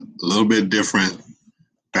little bit different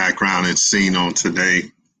background and scene on today.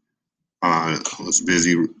 I was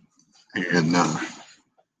busy and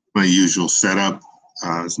my usual setup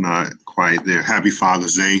is not quite there. Happy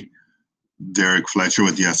Father's Day, Derrick Fletcher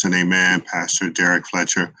with Yes and Amen, Pastor Derrick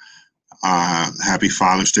Fletcher. Happy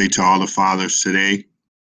Father's Day to all the fathers today.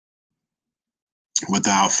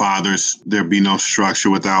 Without fathers, there'd be no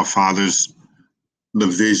structure. Without fathers, the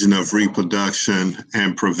vision of reproduction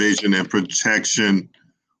and provision and protection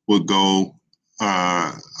would go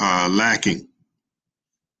lacking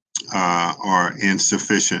or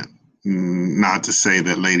insufficient. Not to say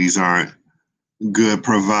that ladies aren't good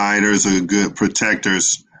providers or good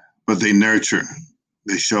protectors, but they nurture,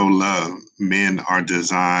 they show love. Men are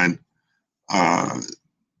designed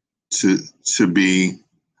to be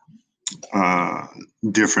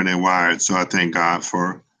different and wired. So I thank God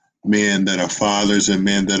for men that are fathers and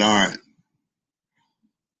men that aren't.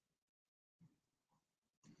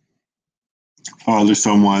 Father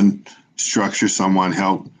someone, structure someone,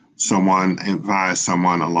 help someone, advise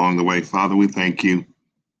someone along the way. Father, we thank you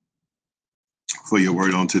for your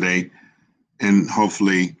word on today. And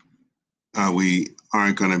hopefully we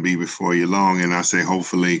aren't going to be before you long. And I say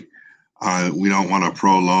hopefully we don't want to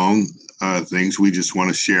prolong things. We just want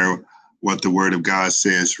to share what the word of God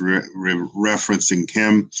says, referencing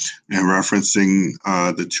him and referencing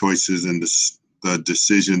the choices and the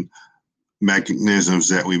decision mechanisms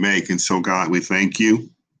that we make. And so, God, we thank you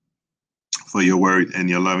for your word and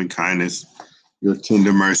your loving kindness, your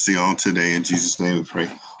tender mercy on today. In Jesus' name we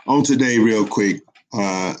pray. On today, real quick,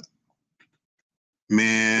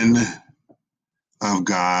 men of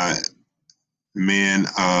God, men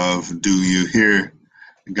of do you hear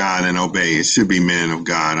God and obey? It should be men of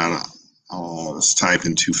God. I was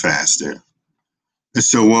typing too fast there. And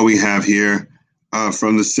so what we have here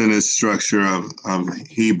from the sentence structure of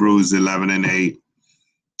Hebrews 11 and 8,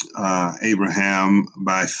 Abraham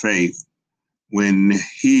by faith, when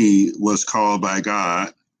he was called by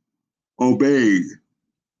God, obeyed.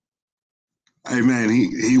 Amen.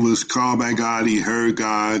 He was called by God. He heard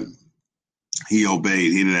God. He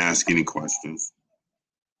obeyed. He didn't ask any questions.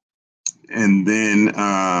 And then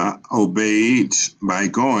obeyed by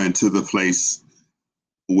going to the place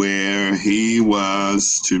where he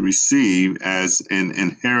was to receive as an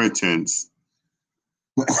inheritance.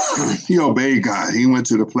 He obeyed God. He went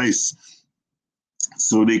to the place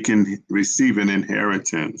so they can receive an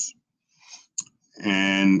inheritance.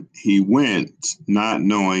 And he went not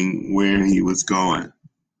knowing where he was going.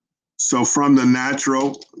 So from the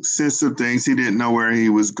natural sense of things, he didn't know where he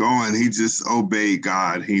was going. He just obeyed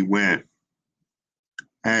God. He went.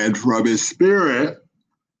 And from his spirit,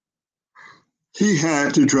 he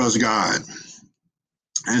had to trust God.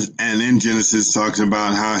 And in Genesis talks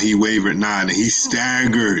about how he wavered not, and he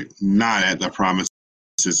staggered not at the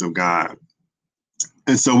promises of God.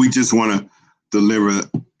 And so we just want to deliver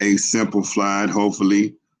a simplified,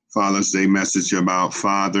 hopefully, Father's Day message about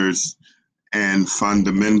fathers and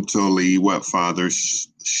fundamentally what fathers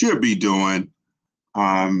should be doing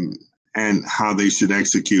and how they should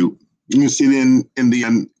execute. You see, in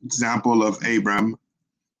the example of Abram,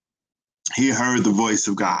 he heard the voice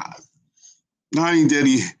of God. Not only did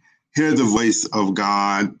he hear the voice of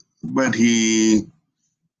God, but he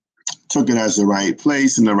took it as the right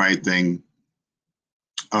place and the right thing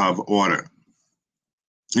of order.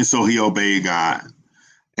 And so he obeyed God.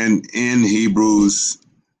 And in Hebrews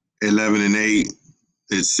 11 and 8,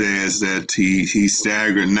 it says that he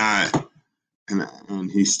staggered not,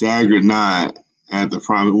 and he staggered not at the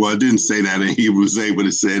promise. Well, it didn't say that in Hebrews 8, but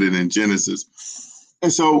it said it in Genesis.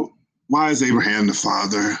 And so why is Abraham the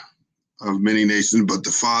father of many nations, but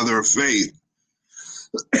the father of faith?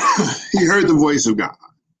 He heard the voice of God.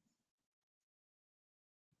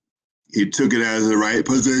 He took it as the right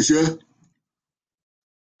position.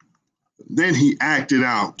 Then he acted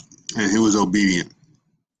out and he was obedient.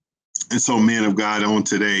 And so, men of God, on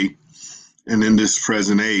today and in this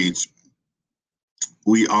present age,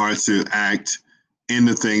 we are to act in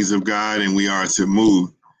the things of God and we are to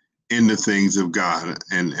move in the things of God.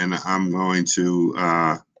 And I'm going to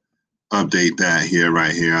update that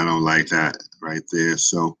right here. I don't like that right there.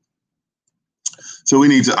 So we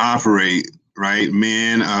need to operate, right?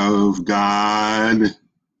 Men of God.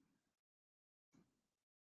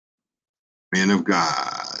 Men of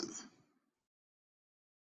God.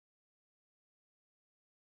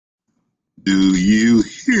 Do you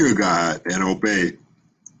hear God and obey?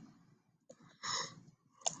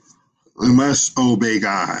 We must obey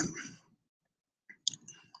God.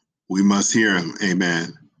 We must hear him.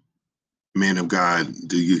 Amen. Men of God,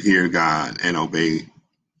 do you hear God and obey?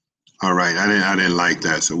 All right. I didn't like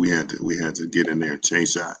that. So we had to get in there and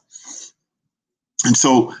change that. And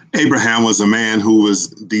so Abraham was a man who was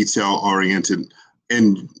detail oriented,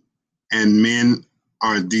 and men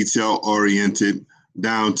are detail oriented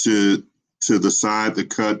down to the side, the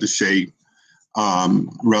cut, the shape,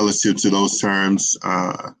 relative to those terms.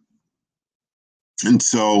 And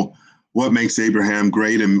so, what makes Abraham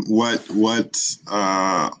great, and what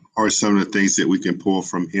are some of the things that we can pull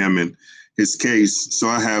from him and his case? So,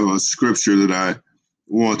 I have a scripture that I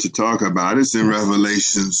want to talk about. It's in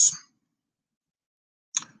Revelations,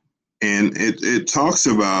 and it talks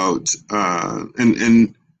about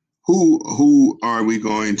and who are we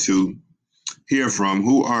going to hear from?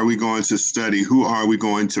 Who are we going to study? Who are we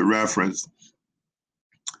going to reference?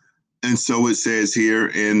 And so it says here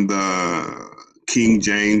in the King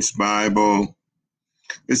James Bible,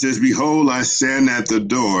 it says, "Behold, I stand at the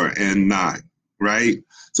door and knock," right?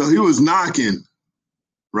 So he was knocking,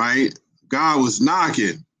 right? God was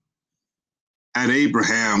knocking at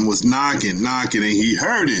Abraham, was knocking, and he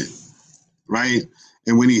heard it, right?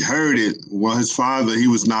 And when he heard it, well, his father, he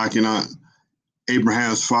was knocking on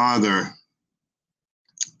Abraham's father,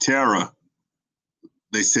 Terah.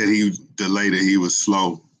 They said he delayed it, he was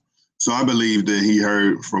slow. So I believe that he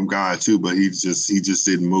heard from God too, but he just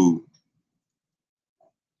didn't move.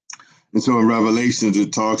 And so in Revelations,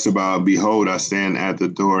 it talks about, "Behold, I stand at the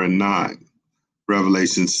door and knock."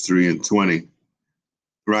 Revelations 3:20,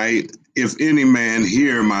 right? "If any man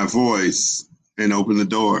hear my voice and open the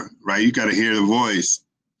door," right? You got to hear the voice.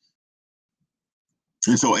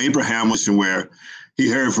 And so Abraham was where he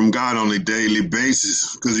heard from God on a daily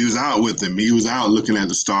basis because he was out with him. He was out looking at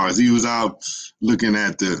the stars. He was out looking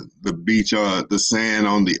at the beach, the sand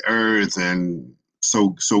on the earth. And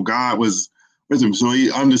so God was with him. So he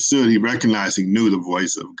understood, he recognized, he knew the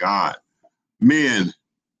voice of God. Men,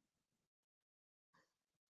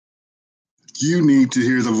 you need to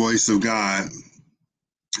hear the voice of God.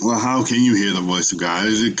 Well, how can you hear the voice of God?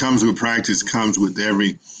 It comes with practice, comes with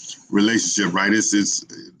every relationship, right? It's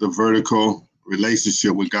the vertical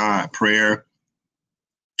relationship with God, prayer,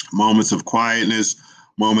 moments of quietness,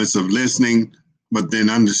 moments of listening, but then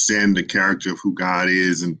understand the character of who God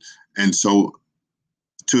is. And so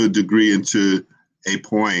to a degree and to a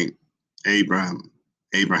point,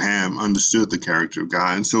 Abraham understood the character of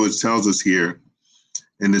God. And so it tells us here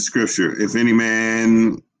in the scripture, "If any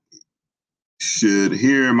man should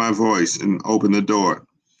hear my voice and open the door."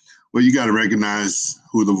 Well, you got to recognize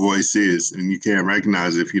who the voice is, and you can't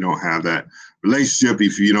recognize it if you don't have that relationship,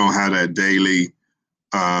 if you don't have that daily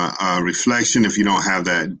reflection, if you don't have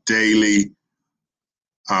that daily,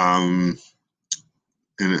 and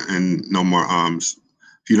no more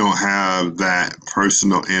if you don't have that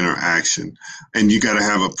personal interaction, and you got to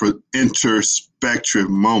have a introspective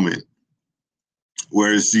moment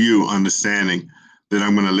where it's you understanding that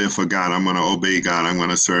I'm going to live for God, I'm going to obey God, I'm going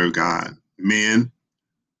to serve God. Men,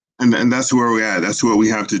 and that's where we're at. That's what we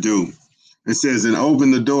have to do. It says, "And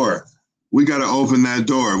open the door." We got to open that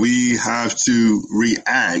door. We have to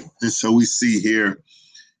react. And so we see here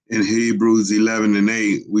in Hebrews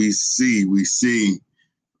 11:8, we see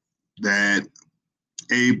that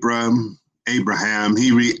Abraham,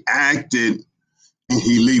 he reacted and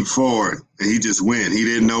he leaped forward and he just went. He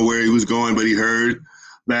didn't know where he was going, but he heard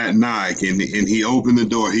that knock and he opened the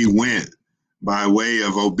door. He went by way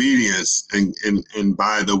of obedience and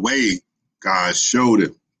by the way God showed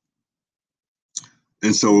him.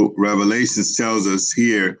 And so Revelations tells us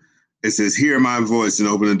here, it says, "Hear my voice and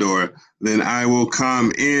open the door, then I will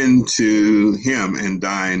come into him and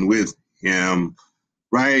dine with him."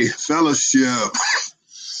 Right? Fellowship.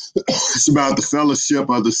 It's about the fellowship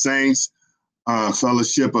of the saints,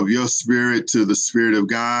 fellowship of your spirit to the Spirit of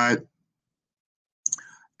God,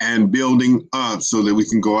 and building up so that we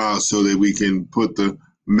can go out, so that we can put the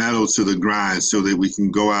metal to the grind, so that we can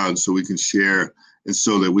go out, so we can share, and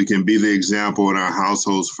so that we can be the example in our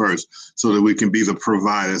households first, so that we can be the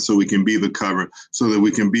provider, so we can be the cover, so that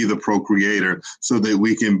we can be the procreator, so that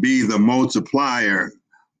we can be the multiplier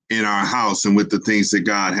in our house and with the things that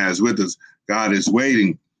God has with us. God is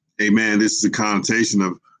waiting. Amen. This is a connotation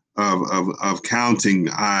of counting.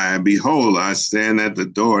 Behold, I stand at the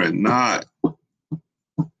door and knock.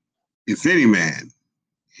 If any man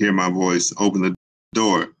hear my voice, open the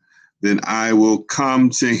door, then I will come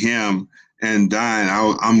to him and dine.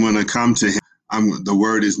 I'm going to come to him. The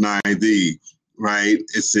word is nigh thee, right?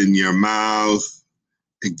 It's in your mouth.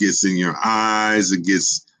 It gets in your eyes.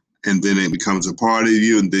 And then it becomes a part of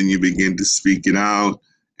you. And then you begin to speak it out.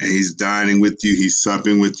 And he's dining with you. He's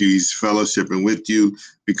supping with you. He's fellowshipping with you.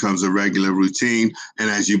 Becomes a regular routine. And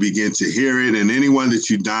as you begin to hear it, and anyone that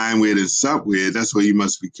you dine with and sup with, that's where you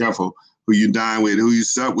must be careful who you dine with, who you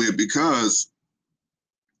sup with, because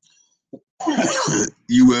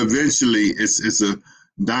you will eventually,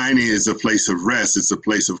 dining is a place of rest. It's a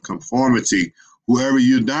place of conformity. Whoever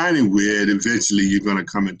you're dining with, eventually you're going to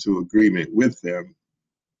come into agreement with them.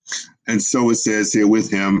 And so it says here, with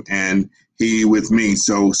him and he with me.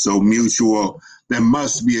 So mutual, there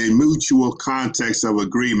must be a mutual context of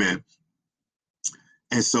agreement.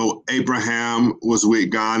 And so Abraham was with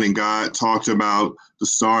God, and God talked about the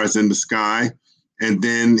stars in the sky. And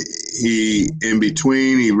then in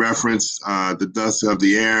between, he referenced the dust of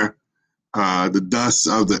the air, the dust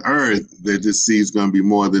of the earth, that this seed is going to be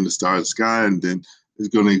more than the stars of the sky, and then it's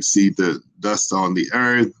going to exceed the dust on the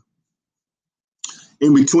earth.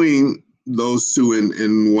 In between those two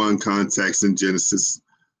in one context in Genesis,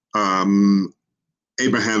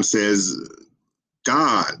 Abraham says,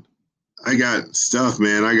 God, I got stuff,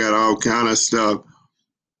 man. I got all kind of stuff,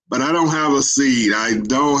 but I don't have a seed. I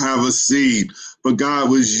don't have a seed. But God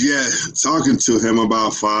was yet talking to him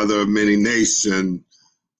about father of many nations.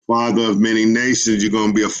 Father of many nations, you're going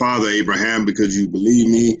to be a father, Abraham, because you believe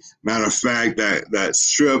me. Matter of fact, that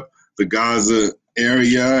strip, the Gaza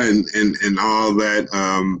area and all that,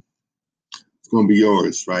 it's going to be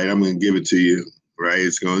yours, right? I'm going to give it to you, right?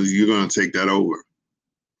 You're going to take that over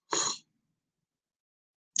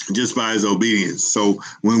just by his obedience. So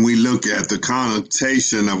when we look at the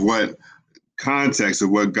connotation of context of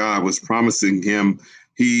what God was promising him,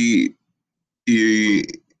 he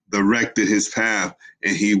directed his path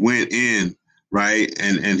and he went in, right?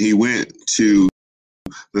 And he went to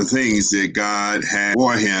the things that God had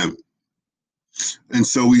for him. And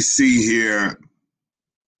so we see here,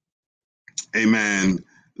 amen,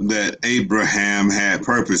 that Abraham had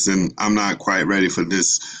purpose. And I'm not quite ready for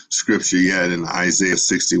this scripture yet in Isaiah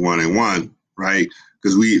 61:1, right?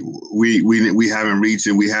 Because we haven't reached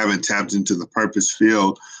and we haven't tapped into the purpose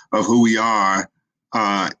field of who we are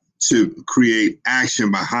to create action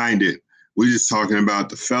behind it. We're just talking about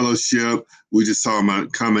the fellowship. We're just talking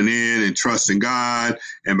about coming in and trusting God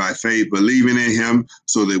and by faith believing in him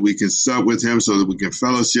so that we can sup with him, so that we can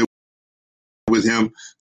fellowship with him.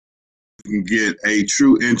 We can get a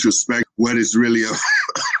true introspect, what it's really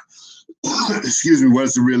what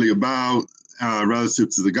it's really about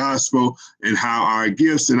relative to the gospel, and how our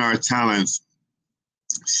gifts and our talents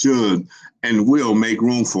should and will make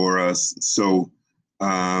room for us. So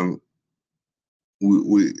I'll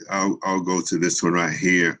go to this one right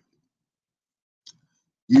here.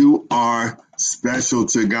 You are special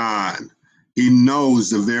to God. He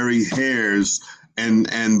knows the very hairs and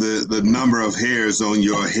the number of hairs on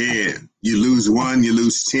your head. You lose one, you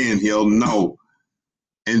lose 10, he'll know.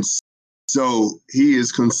 And so he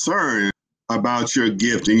is concerned about your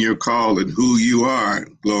gift and your call and who you are.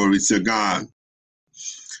 Glory to God.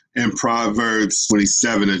 And Proverbs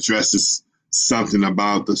 27 addresses something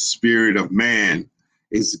about the spirit of man.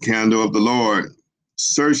 It's the candle of the Lord,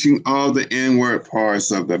 searching all the inward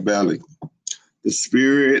parts of the belly. The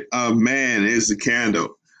spirit of man is the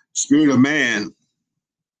candle. Spirit of man,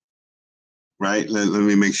 right? Let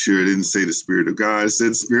me make sure it didn't say the spirit of God. It said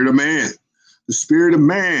the spirit of man. The spirit of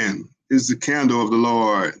man is the candle of the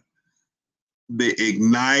Lord. The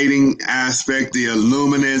igniting aspect, the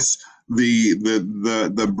illuminance,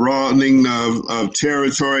 the broadening of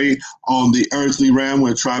territory on the earthly realm.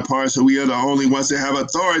 We're tripartite, so we are the only ones that have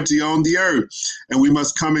authority on the earth. And we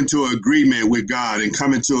must come into agreement with God and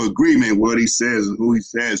come into agreement with what he says and who he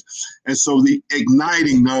says. And so the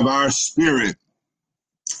igniting of our spirit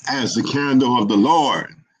as the candle of the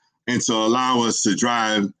Lord, and to allow us to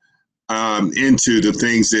drive into the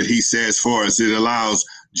things that he says for us. It allows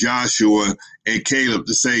Joshua and Caleb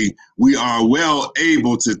to say, we are well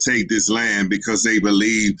able to take this land because they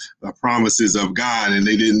believe the promises of God, and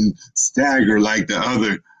they didn't stagger like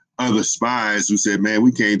the other spies who said, man,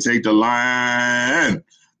 we can't take the land.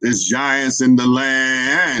 There's giants in the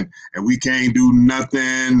land and we can't do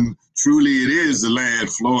nothing. Truly, it is the land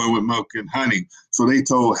flowing with milk and honey. So they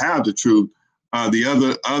told half the truth.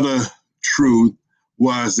 The other truth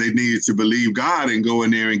was they needed to believe God and go in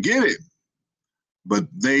there and get it. But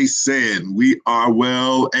they said, we are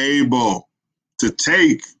well able to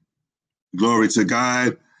take, glory to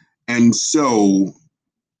God. And so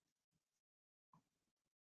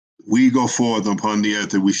we go forth upon the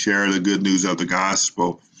earth and we share the good news of the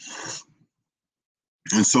gospel.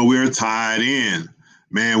 And so we're tied in.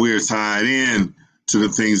 Man, we're tied in to the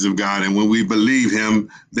things of God. And when we believe him,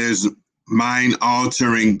 there's mind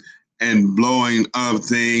altering and blowing of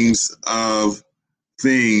things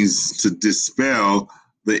to dispel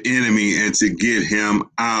the enemy and to get him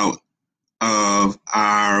out of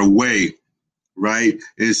our way, right?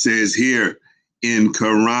 It says here in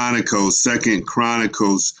Chronicles, 2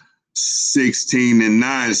 Chronicles 16 and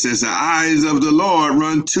 9. It says, the eyes of the Lord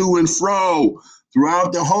run to and fro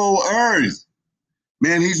throughout the whole earth.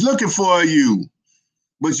 Man, he's looking for you.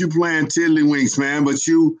 But you playing tiddlywinks, man. But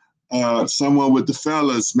you, someone with the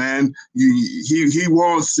fellas, man, he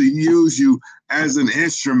wants to use you as an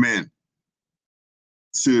instrument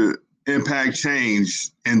to impact change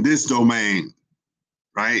in this domain,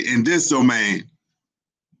 right? In this domain.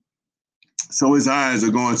 So his eyes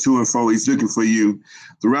are going to and fro. He's looking for you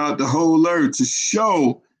throughout the whole earth to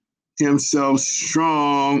show himself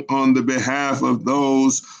strong on the behalf of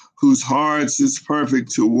those whose hearts is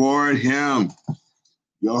perfect toward him.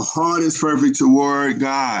 Your heart is perfect toward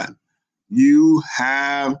God. You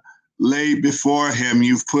have laid before him.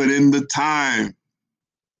 You've put in the time.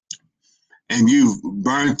 And you've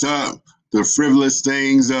burnt up the frivolous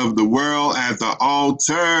things of the world at the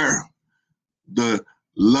altar. The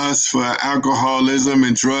lust for alcoholism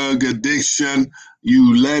and drug addiction,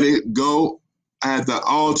 you let it go at the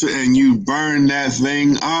altar and you burn that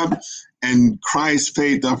thing up. And Christ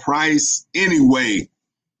paid the price anyway.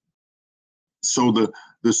 So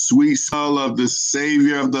the sweet smell of the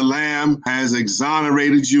Savior of the Lamb has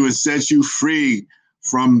exonerated you and set you free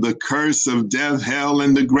from the curse of death, hell,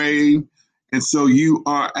 and the grave. And so you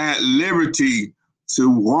are at liberty to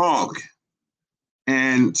walk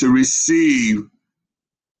and to receive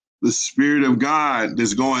the Spirit of God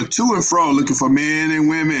that's going to and fro, looking for men and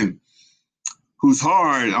women whose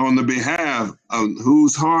heart on the behalf of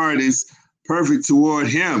whose heart is perfect toward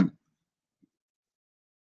him.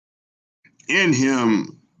 In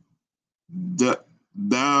him,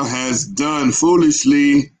 thou hast done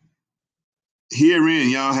foolishly.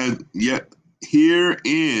 Herein thou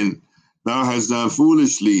hast done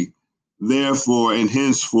foolishly. Therefore and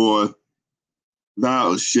henceforth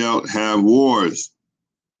thou shalt have wars.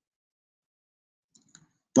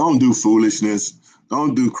 Don't do foolishness.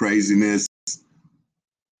 Don't do craziness.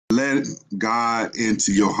 Let God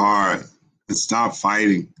into your heart and stop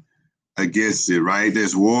fighting against it, right?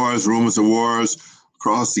 There's wars, rumors of wars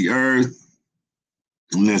across the earth.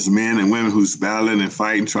 And there's men and women who's battling and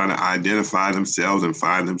fighting, trying to identify themselves and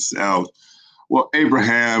find themselves. Well,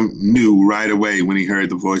 Abraham knew right away when he heard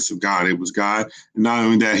the voice of God, it was God. And not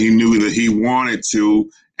only that, he knew that he wanted to,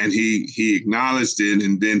 and he acknowledged it,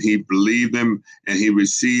 and then he believed him, and he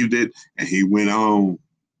received it, and he went on.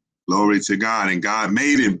 Glory to God. And God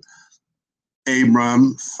made him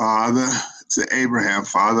Abram, father to Abraham,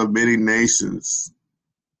 father of many nations.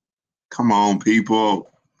 Come on, people.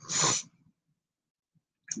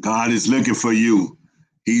 God is looking for you.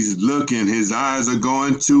 He's looking. His eyes are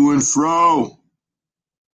going to and fro.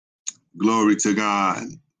 Glory to God.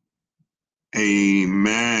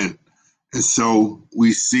 Amen. And so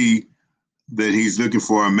we see that he's looking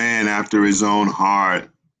for a man after his own heart.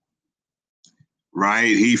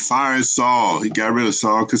 Right? He fired Saul. He got rid of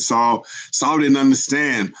Saul because Saul didn't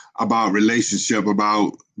understand about relationship,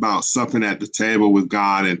 about supping at the table with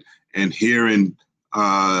God and hearing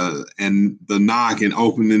and the knock and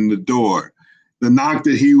opening the door. The knock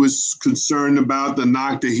that he was concerned about, the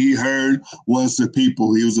knock that he heard was the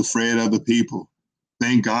people. He was afraid of the people.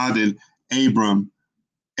 Thank God that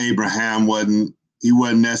Abraham wasn't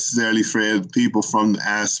necessarily afraid of the people from the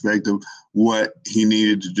aspect of what he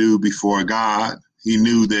needed to do before God. He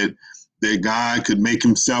knew that God could make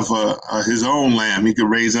himself his own lamb. He could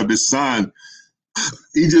raise up his son.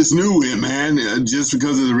 He just knew it, man, just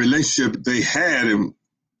because of the relationship they had and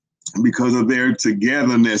because of their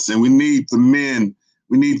togetherness. And we need the men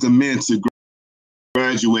to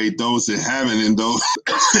graduate, those that haven't, and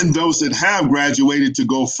those that have graduated to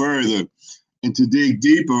go further and to dig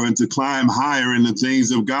deeper and to climb higher in the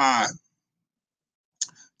things of God,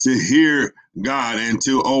 to hear God and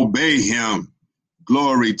to obey him.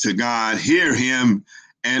 Glory to God. Hear him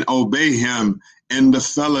and obey him in the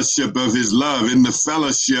fellowship of his love, in the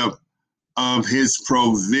fellowship of his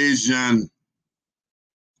provision.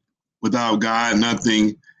 Without God,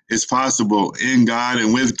 nothing is possible. In God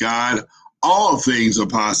and with God, all things are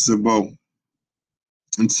possible.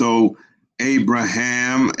 And so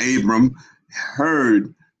Abram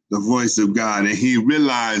heard the voice of God and he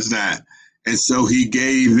realized that. And so he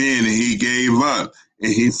gave in and he gave up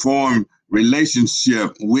and he formed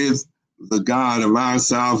relationship with the God of our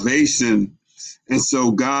salvation. And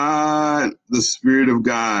so God, the Spirit of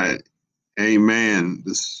God, amen,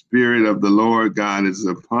 the Spirit of the Lord God is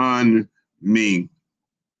upon me.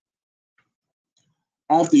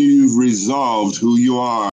 After you've resolved who you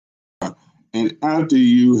are, and after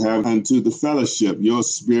you have unto the fellowship, your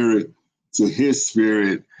spirit to his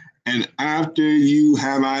spirit, and after you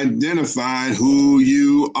have identified who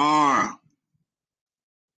you are,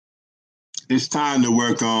 It's time to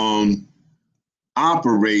work on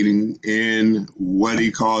operating in what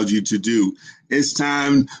he called you to do. It's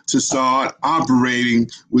time to start operating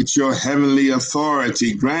with your heavenly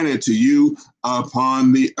authority granted to you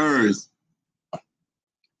upon the earth.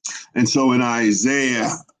 And so in Isaiah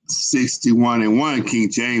 61:1,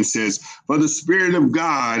 King James says, "For the Spirit of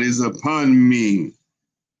God is upon me,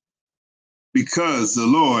 because the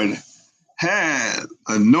Lord has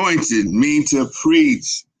anointed me to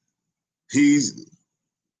preach." He's,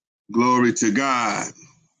 glory to God,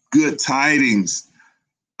 good tidings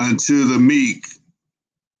unto the meek.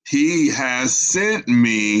 He has sent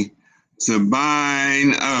me to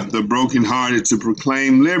bind up the brokenhearted, to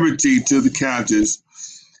proclaim liberty to the captives,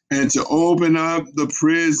 and to open up the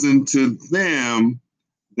prison to them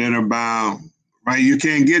that are bound. Right? You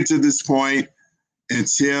can't get to this point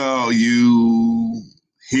until you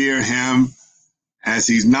hear him as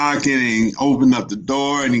he's knocking and he open up the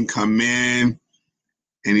door and he come in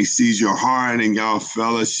and he sees your heart and y'all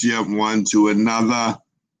fellowship one to another.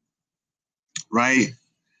 Right?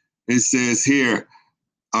 It says here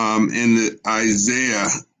in the Isaiah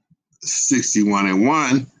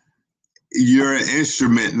 61:1, you're an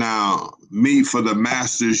instrument now, meet for the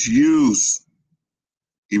master's use,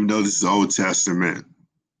 even though this is the Old Testament.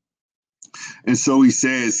 And so he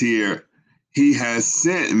says here, he has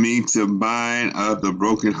sent me to bind up the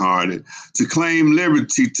brokenhearted, to claim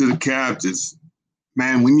liberty to the captives.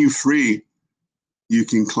 Man, when you're free, you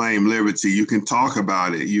can claim liberty. You can talk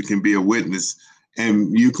about it. You can be a witness.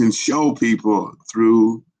 And you can show people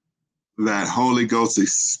through that Holy Ghost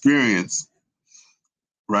experience,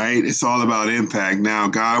 right? It's all about impact. Now,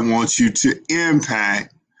 God wants you to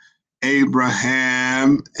impact.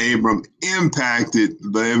 Abram impacted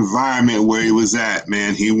the environment where he was at,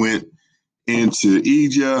 man. He went into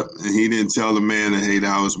Egypt and he didn't tell the man that, hey,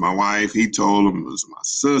 that was my wife. He told him it was my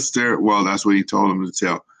sister. Well, that's what he told him to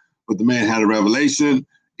tell. But the man had a revelation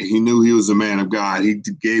and he knew he was a man of God. He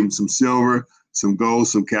gave him some silver, some gold,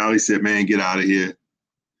 some cattle. He said, man, get out of here.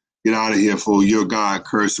 Get out of here, for your God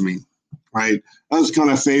cursed me. Right? That's the kind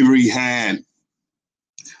of favor he had.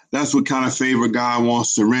 That's what kind of favor God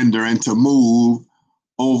wants to render and to move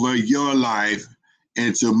over your life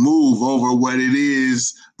and to move over what it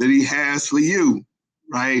is that he has for you,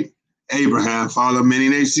 right? Abraham, father of many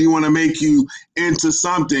nations, he want to make you into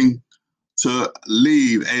something to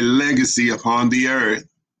leave a legacy upon the earth.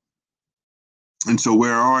 And so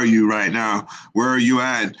where are you right now? Where are you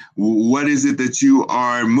at? What is it that you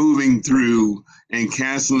are moving through and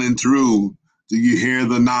canceling through? Do you hear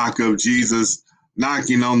the knock of Jesus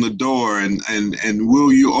knocking on the door? And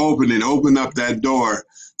will you open it? Open up that door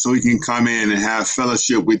so he can come in and have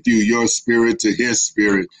fellowship with you, your spirit to his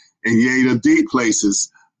spirit. And yea, the deep places,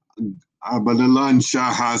 the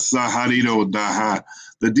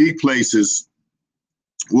deep places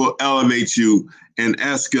will elevate you and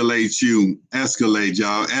escalate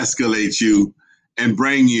you and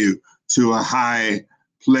bring you to a high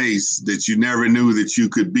place that you never knew that you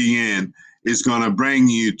could be in. It's going to bring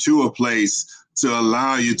you to a place to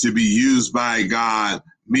allow you to be used by God,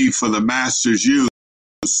 me for the master's use.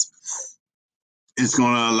 It's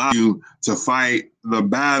going to allow you to fight the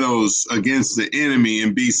battles against the enemy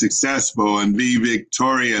and be successful and be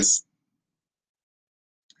victorious.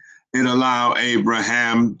 It allowed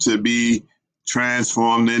Abraham to be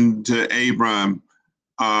transformed into Abram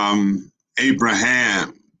to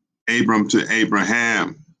Abraham.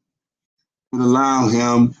 It allowed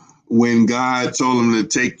him, when God told him to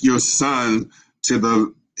take your son to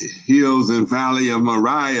the hills and valley of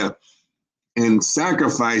Moriah and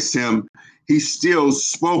sacrifice him, he still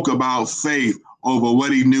spoke about faith over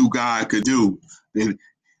what he knew God could do. That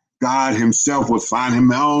God himself would find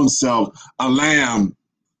him own self a lamb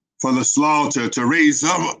for the slaughter to raise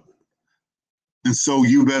up. And so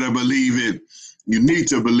you better believe it. You need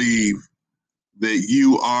to believe that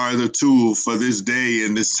you are the tool for this day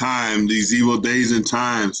and this time, these evil days and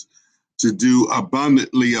times, to do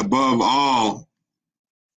abundantly above all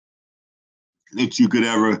that you could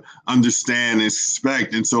ever understand and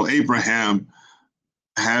expect. And so Abraham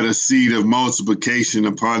had a seed of multiplication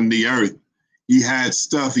upon the earth. He had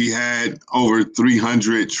stuff. He had over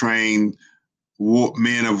 300 trained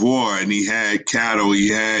men of war, and he had cattle, he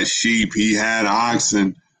had sheep, he had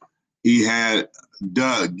oxen, he had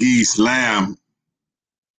duck, geese, lamb.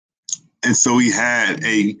 And so he had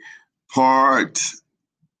a party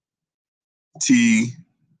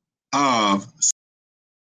of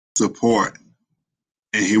support.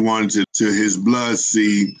 And he wanted to his blood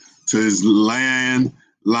seed, to his land,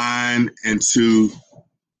 line, and to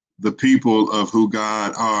the people of who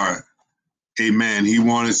God are. Amen. He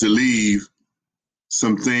wanted to leave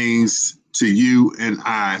some things to you and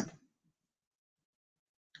I,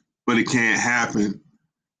 but it can't happen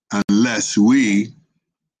unless we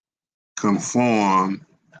conform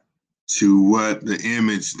to what the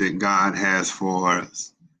image that God has for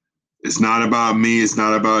us. It's not about me. It's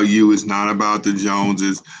not about you. It's not about the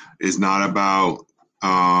Joneses. It's not about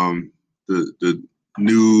the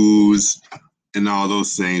news and all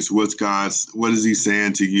those things. What is he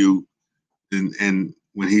saying to you? And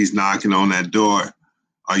when he's knocking on that door,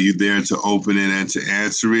 are you there to open it and to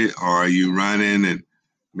answer it? Or are you running and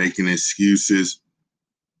making excuses?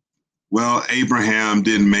 Well, Abraham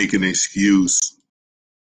didn't make an excuse,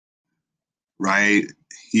 right?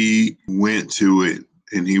 He went to it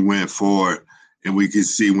and he went forward. And we can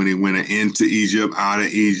see when he went into Egypt, out of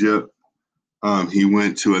Egypt, he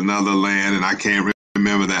went to another land, and I can't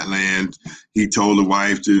remember that land. He told the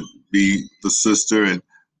wife to be the sister, and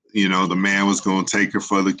the man was going to take her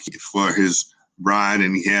for his bride,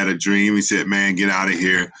 and he had a dream. He said, "Man, get out of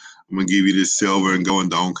here. I'm going to give you this silver and go and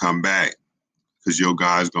don't come back because your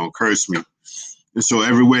God's going to curse me." And so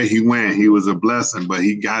everywhere he went, he was a blessing, but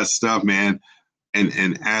he got stuff, man,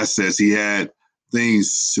 and assets. He had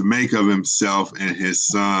things to make of himself and his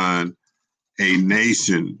son a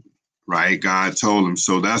nation, right? God told him.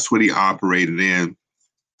 So that's what he operated in.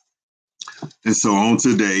 And so on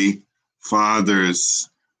today, fathers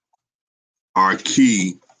are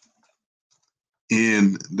key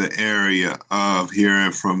in the area of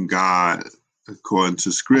hearing from God according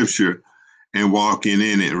to scripture and walking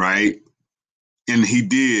in it, right? And he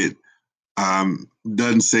did.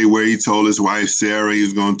 Doesn't say where he told his wife Sarah he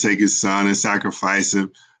was going to take his son and sacrifice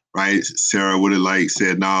him, right? Sarah would have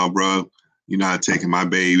said, "No, bro, you're not taking my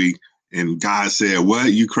baby." And God said,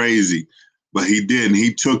 "What? You crazy?" But he didn't.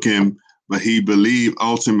 He took him, but he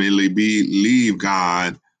ultimately believed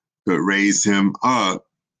God could raise him up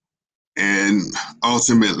and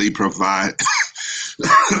ultimately provide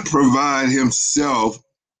himself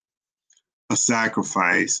a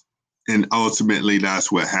sacrifice. And ultimately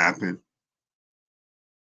that's what happened.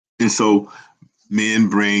 And so men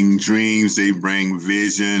bring dreams, they bring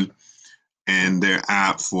vision, and they're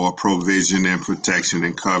apt for provision and protection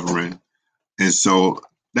and covering. And so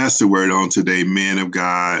that's the word on today. Men of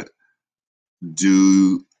God,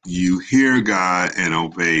 do you hear God and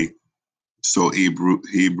obey? So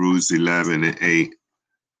Hebrews 11:8.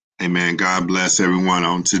 Amen. God bless everyone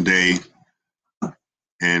on today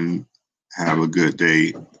and have a good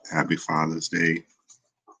day. Happy Father's Day.